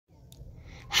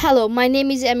Hello, my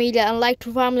name is Amelia and I'd like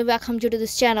to warmly welcome you to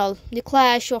this channel. The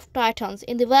Clash of Titans.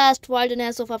 In the vast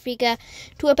wilderness of Africa,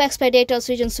 two apex predators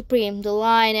reign supreme, the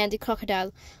lion and the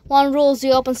crocodile. One rules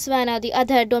the open savanna, the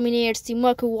other dominates the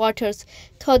murky waters,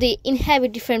 though they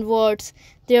inhabit different worlds.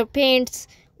 Their paths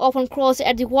often cross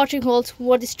at the watering holes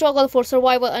where the struggle for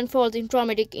survival unfolds in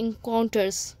dramatic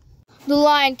encounters. The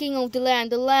lion, king of the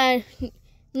lion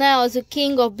now as the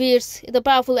king of beasts, the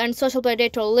powerful and social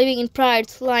predator, living in pride,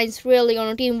 lions rely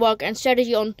on teamwork and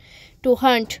strategy to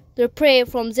hunt their prey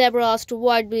from zebras to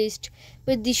wild beasts.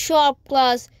 With the sharp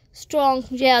claws, strong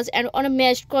jaws, and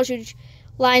unmatched courage,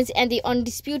 lions and the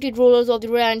undisputed rulers of the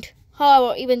land.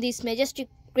 However, even these majestic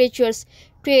creatures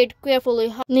tread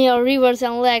carefully near rivers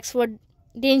and lakes where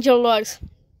danger lurks.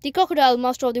 The crocodile,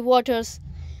 master of the waters.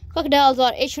 Crocodiles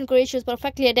are ancient creatures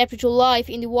perfectly adapted to life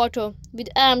in the water, with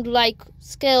armed-like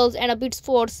scales and a bit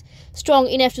force strong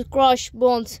enough to crush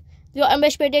bones. They are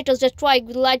ambushed predators that strike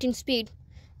with lightning speed.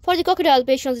 For the crocodile,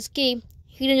 patience is key.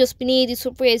 Hidden just beneath the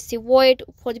surface, they wait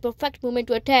for the perfect moment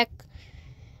to attack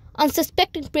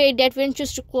unsuspecting prey that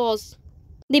ventures too close.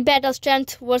 The battle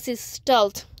strength versus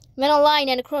stealth. When a lion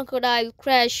and a crocodile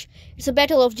crash, it's a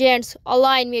battle of giants. A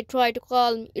lion may try to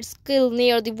calm its kill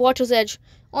near the water's edge,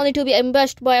 only to be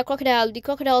ambushed by a crocodile. The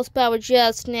crocodile's power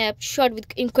just snaps shut with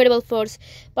incredible force,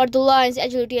 but the lion's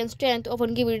agility and strength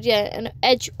often give it an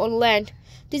edge on land.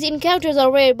 These encounters are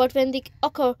rare, but when they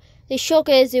occur, they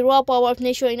showcase the raw power of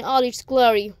nature in all its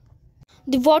glory.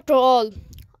 The water hole,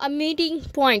 a meeting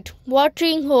point.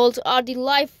 Watering holes are the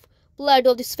lifeblood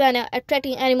of the savanna,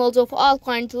 attracting animals of all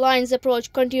kinds. Lions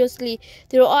approach continuously,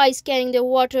 their eyes scanning the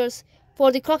waters. For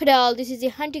the crocodile, this is a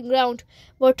hunting ground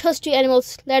where thirsty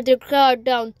animals let their guard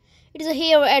down. It is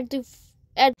here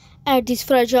at this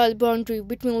fragile boundary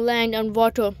between land and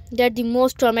water that the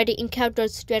most dramatic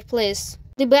encounters take place.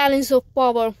 The balance of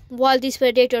power. While these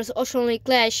predators occasionally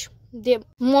clash, they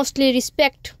mostly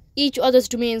respect each other's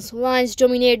domains. Lions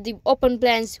dominate the open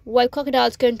plains, while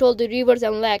crocodiles control the rivers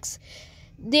and lakes.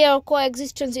 Their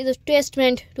coexistence is a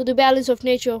testament to the balance of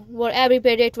nature, where every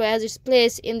predator has its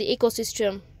place in the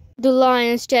ecosystem. The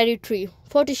lion's territory.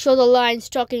 Footage shows a lion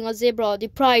stalking a zebra. The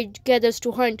pride gathers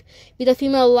to hunt, with a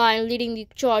female lion leading the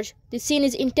charge. The scene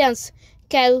is intense,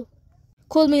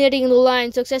 culminating in the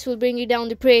lion successfully bringing down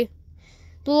the prey.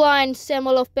 The lion,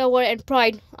 symbol of power and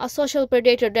pride, a social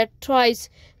predator that thrives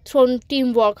through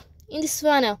teamwork. In the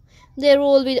savanna, they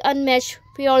rule with unmatched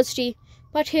ferocity.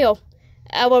 But here,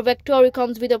 our victory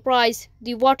comes with a prize.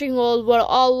 The watering hole where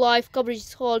all life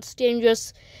coverage holds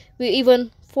dangerous, even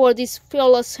for these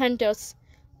fearless hunters.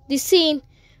 The scene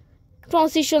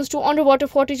transitions to underwater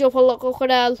footage of a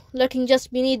crocodile lurking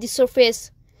just beneath the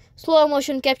surface. Slow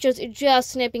motion captures it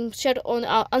just snapping shut on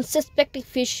an unsuspecting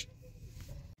fish.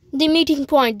 The meeting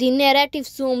point. The narrative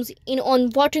zooms in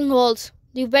on watering holes,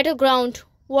 the battleground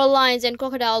where lions and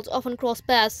crocodiles often cross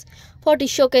paths. Footage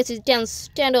showcases tense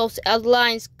standoffs as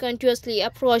lions continuously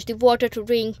approach the water to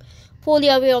drink, fully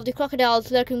aware of the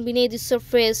crocodiles lurking beneath the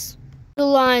surface. The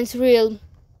lion's realm.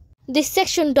 This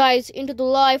section dives into the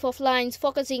life of lions,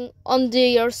 focusing on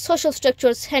their social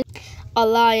structures. A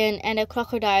lion and a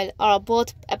crocodile are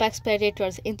both apex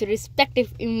predators in their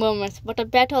respective environments, but a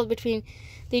battle between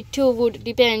the two would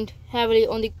depend heavily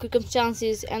on the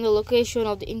circumstances and the location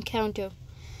of the encounter.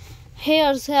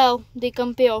 Here's how they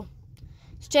compare.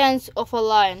 Strength of a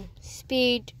lion,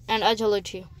 speed and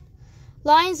agility.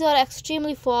 Lions are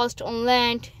extremely fast on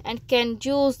land and can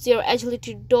use their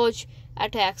agility to dodge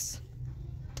attacks.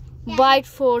 Bite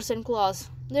force and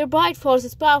claws. Their bite force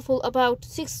is powerful, about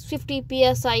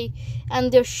 650 psi,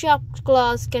 and their sharp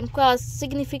claws can cause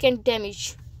significant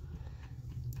damage.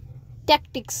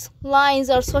 Tactics.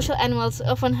 Lions are social animals,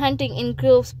 often hunting in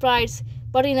groups, prides,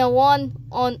 but in a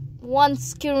one-on-one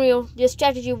scenario, their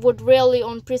strategy would rely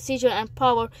on precision and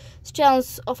power.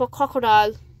 Strength of a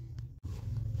crocodile.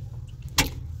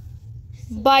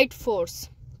 Bite force.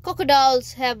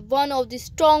 Crocodiles have one of the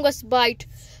strongest bite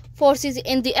forces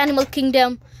in the animal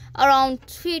kingdom, around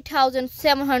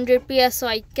 3,700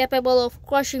 psi, capable of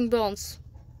crushing bones.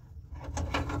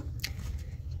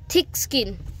 Thick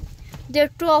skin. Their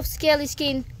tough, scaly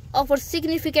skin offers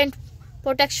significant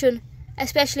protection,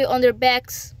 especially on their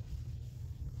backs.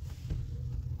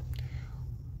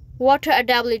 Water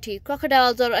adaptability.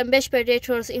 Crocodiles are ambushed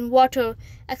predators in water,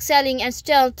 excelling in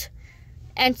stealth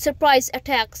and surprise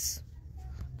attacks.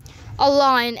 A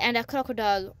lion and a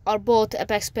crocodile are both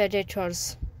apex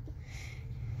predators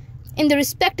in their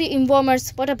respective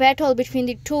environments, but a battle between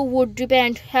the two would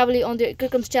depend heavily on the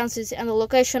circumstances and the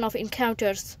location of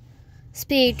encounters.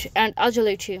 Speed and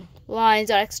agility.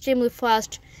 Lions are extremely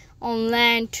fast on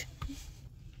land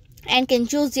and can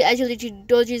use the agility to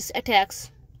dodge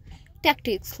attacks.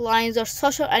 tactics. Lions are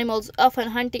social animals, often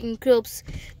hunting in groups.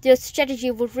 Their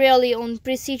strategy would rely on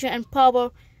precision and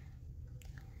power.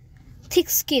 Thick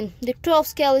skin. The tough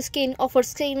scaly skin offers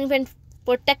significant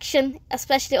protection,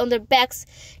 especially on their backs.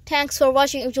 Thanks for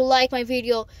watching. If you like my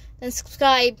video, then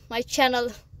subscribe my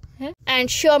channel and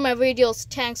share my videos.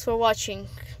 Thanks for watching.